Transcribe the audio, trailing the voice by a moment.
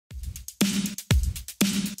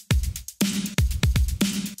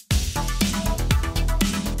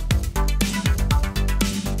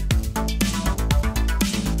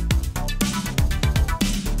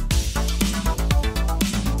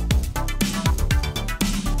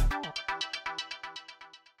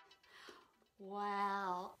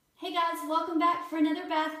welcome back for another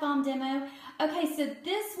bath bomb demo. Okay, so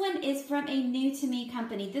this one is from a new to me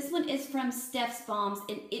company. This one is from STEPH'S BOMBS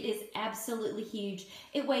and it is absolutely huge.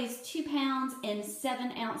 It weighs 2 pounds and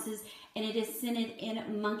 7 ounces and it is scented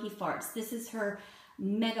in monkey farts. This is her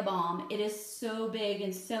mega bomb. It is so big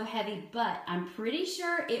and so heavy, but I'm pretty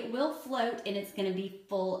sure it will float and it's going to be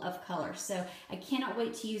full of color. So I cannot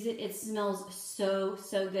wait to use it. It smells so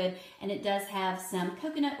good, and it does have some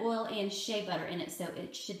coconut oil and shea butter in it, so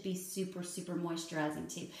it should be super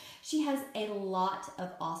moisturizing too. She has a lot of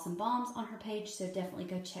awesome bombs on her page, so definitely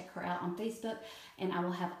go check her out on Facebook, and I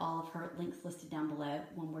will have all of her links listed down below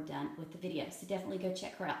when we're done with the video. So definitely go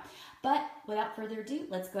check her out. But without further ado,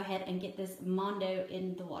 let's go ahead and get this Mondo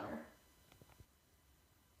in the water.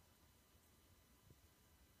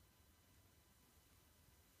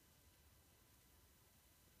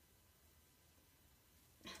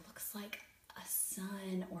 It looks like a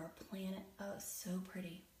sun or a planet. Oh, it's so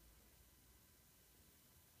pretty.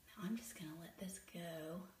 Now I'm just gonna let this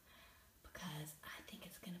go because I think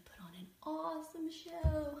it's gonna put on an awesome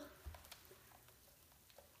show.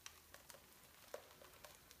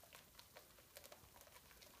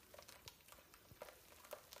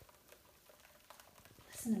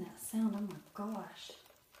 Listen to that sound, oh my gosh.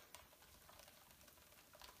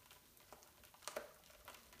 Oh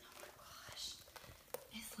my gosh.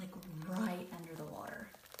 It's like right under the water.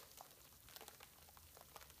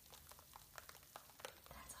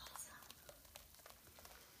 That's awesome.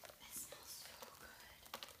 It smells so good.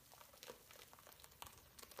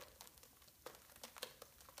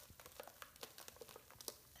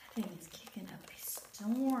 That thing is kicking up a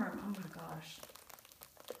storm, oh my gosh.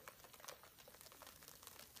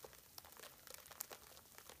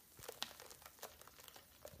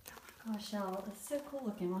 Gosh, y'all, it's so cool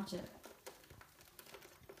looking. Watch it.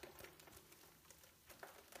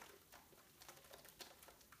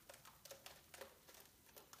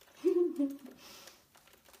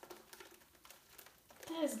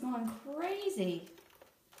 That is going crazy.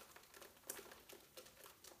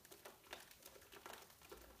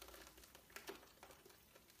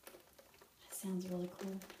 That sounds really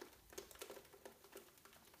cool.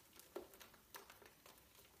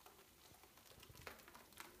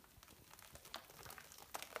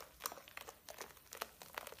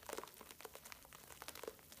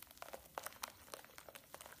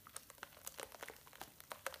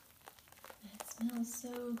 Smells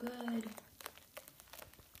so good.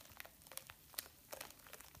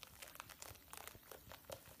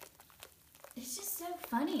 It's just so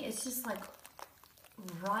funny. It's just like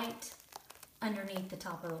right underneath the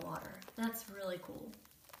top of the water. That's really cool.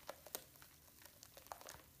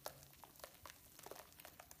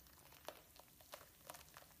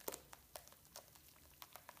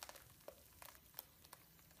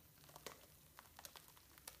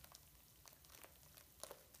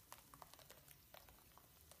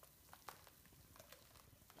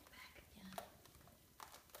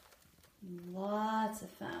 Lots of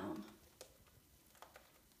foam.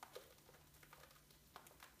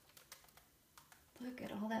 Look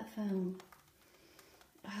at all that foam.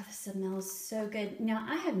 Oh, this smells so good. Now,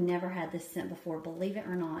 I have never had this scent before, believe it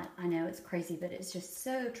or not. I know it's crazy, but it's just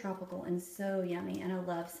so tropical and so yummy, and I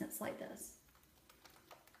love scents like this.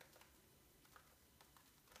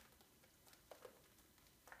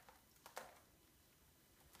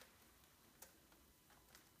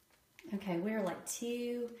 Okay, we're like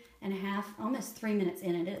 2.5, almost 3 minutes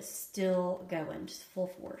in, and it's still going, just full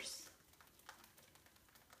force.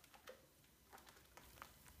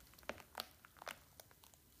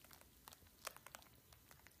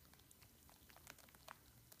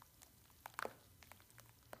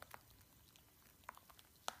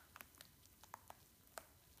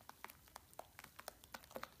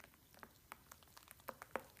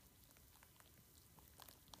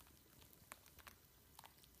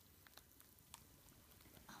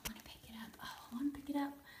 I want to pick it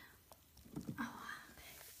up. Oh,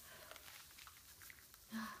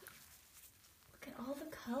 look at all the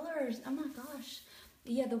colors. Oh my gosh.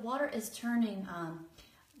 Yeah, the water is turning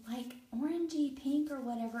like orangey pink or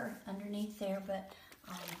whatever underneath there, but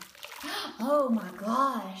oh my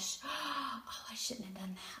gosh. Oh, I shouldn't have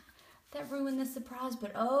done that. That ruined the surprise,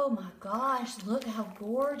 but oh my gosh, look how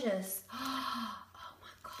gorgeous. Oh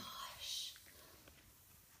my gosh.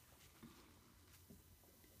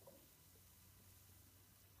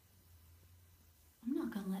 I'm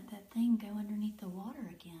not going to let that thing go underneath the water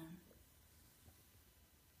again.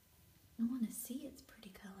 I want to see its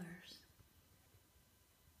pretty colors.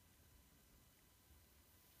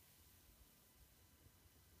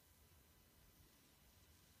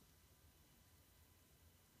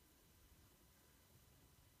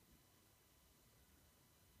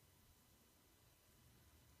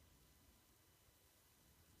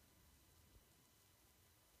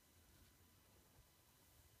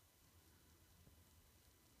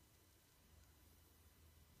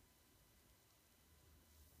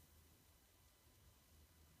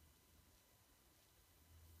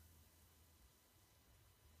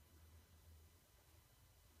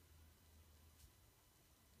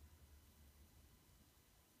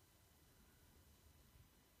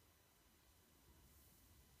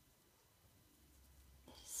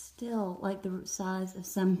 still like the size of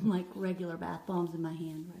some like regular bath bombs in my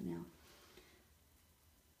hand right now.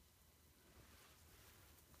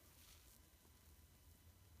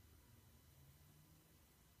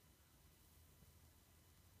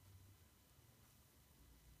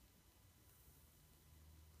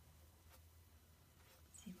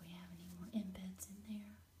 See if we have any more embeds in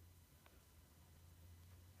there.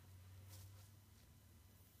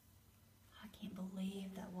 I can't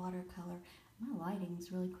believe that watercolor. My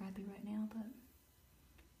lighting's really crappy right now, but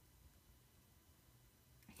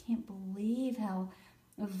I can't believe how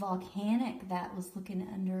volcanic that was looking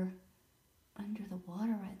under the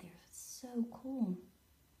water right there. It's so cool.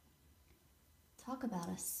 Talk about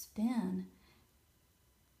a spin.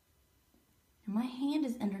 And my hand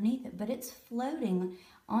is underneath it, but it's floating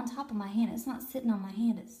on top of my hand. It's not sitting on my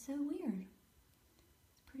hand. It's so weird.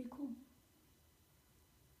 It's pretty cool.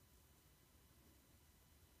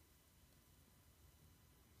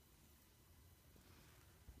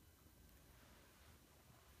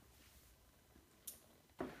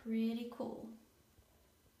 Pretty cool.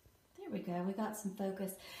 There we go. We got some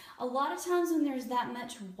focus. A lot of times when there's that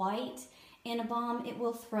much white in a bomb, it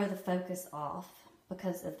will throw the focus off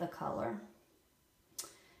because of the color.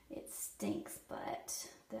 It stinks, but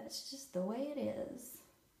that's just the way it is.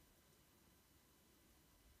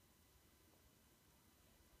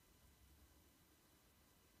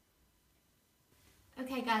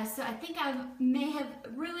 Okay guys, so I think I may have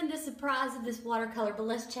ruined the surprise of this watercolor, but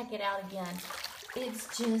let's check it out again.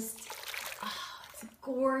 It's just, oh, it's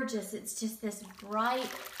gorgeous. It's just this bright,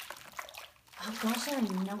 oh gosh, I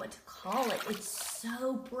don't even know what to call it. It's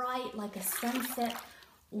so bright, like a sunset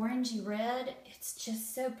orangey red. It's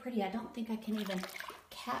just so pretty. I don't think I can even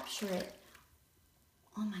capture it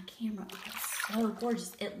on my camera. Oh, it's so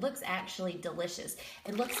gorgeous. It looks actually delicious.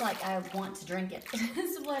 It looks like I want to drink it.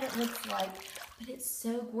 This is what it looks like. But it's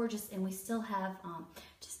so gorgeous, and we still have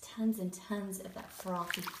just tons and tons of that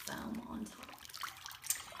frothy foam on top.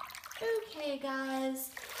 Okay guys,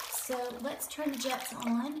 so let's turn the jets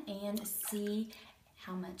on and see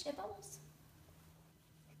how much it bubbles.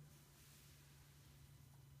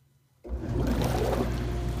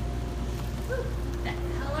 Whew, that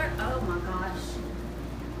color, oh my gosh.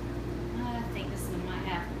 I think this one might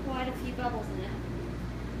have quite a few bubbles in it.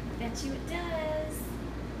 Bet you it does.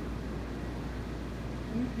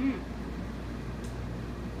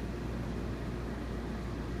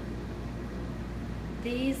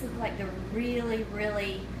 These look like the really,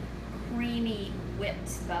 really creamy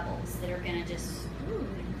whipped bubbles that are gonna just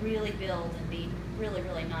really build and be really,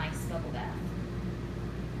 really nice bubble bath.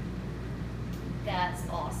 That's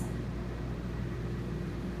awesome.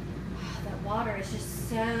 That water is just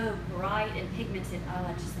so bright and pigmented. Oh,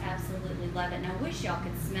 I just absolutely love it. And I wish y'all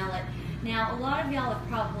could smell it. Now, a lot of y'all have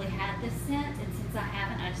probably had this scent, and since I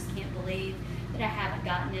haven't, I just can't believe that I haven't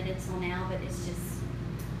gotten it until now, but it's just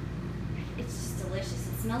delicious.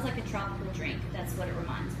 It smells like a tropical drink. That's what it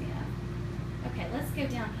reminds me of. Okay, let's go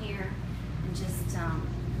down here and just,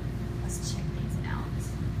 let's check these out.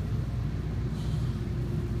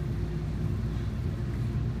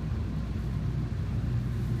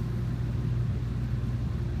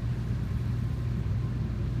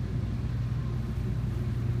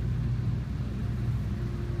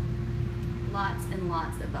 Lots and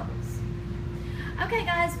lots of bubbles. Okay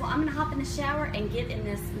guys, well I'm gonna hop in the shower and get in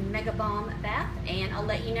this mega bomb bath, and I'll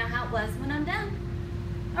let you know how it was when I'm done.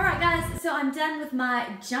 Alright guys, so I'm done with my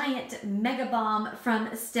giant mega bomb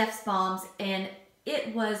from Steph's Bombs, and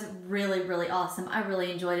it was really, really awesome. I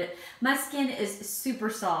really enjoyed it. My skin is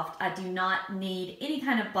super soft. I do not need any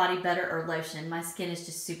kind of body butter or lotion. My skin is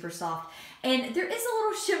just super soft. And there is a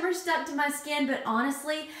little shimmer stuck to my skin, but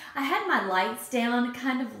honestly, I had my lights down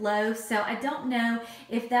kind of low, so I don't know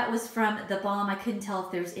if that was from the balm. I couldn't tell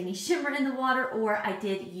if there was any shimmer in the water, or I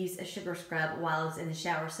did use a sugar scrub while I was in the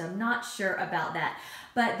shower, so I'm not sure about that.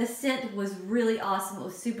 But the scent was really awesome. It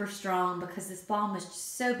was super strong because this balm was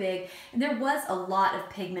just so big, and there was a lot of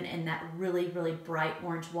pigment in that really, really bright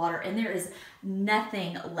orange water, and there is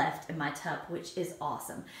nothing left in my tub, which is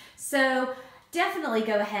awesome. So definitely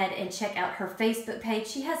go ahead and check out her Facebook page.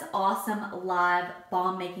 She has awesome live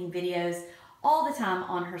balm making videos all the time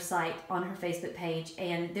on her site, on her Facebook page,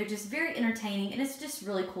 and they're just very entertaining, and it's just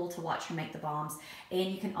really cool to watch her make the bombs.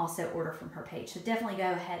 And you can also order from her page, so definitely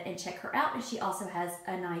go ahead and check her out. And she also has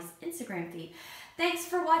a nice Instagram feed. Thanks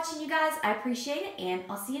for watching, you guys. I appreciate it, and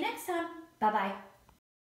I'll see you next time. Bye bye.